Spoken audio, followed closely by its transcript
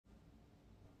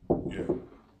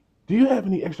Do you have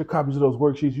any extra copies of those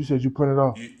worksheets you said you printed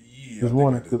off this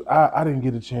morning? Because I didn't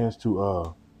get a chance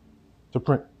to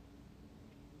print.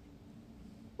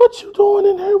 What you doing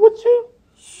in here? What you?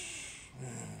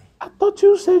 I thought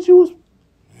you said you was.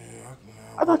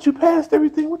 I thought you passed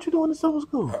everything. What you doing in summer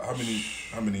school? How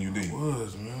many you need?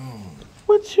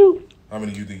 What you? How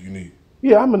many you think you need?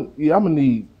 Yeah, I'm gonna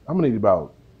need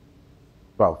about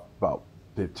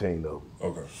 15 of them.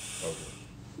 Okay.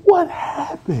 What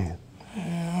happened?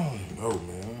 Man, I don't even know,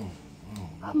 man.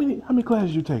 How many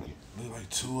classes you taking? Like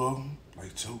 2 of them.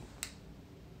 Like 2.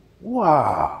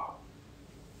 Wow.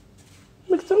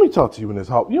 Let me talk to you in this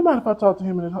hall. You mind if I talk to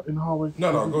him in the hallway?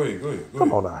 No, go ahead.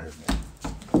 Come on out here,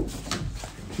 man.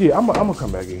 Yeah, I'm gonna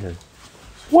come back in here.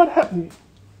 What happened?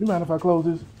 You mind if I close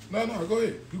this? No, go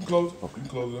ahead. You can close it. You can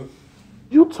close it up.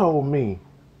 You told me.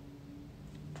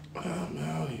 Man, I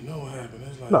don't even know what happened.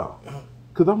 It's like, No,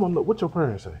 because I'm gonna know what your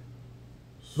parents say.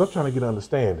 Because I'm trying to get an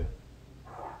understanding.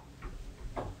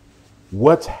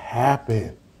 What's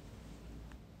happened?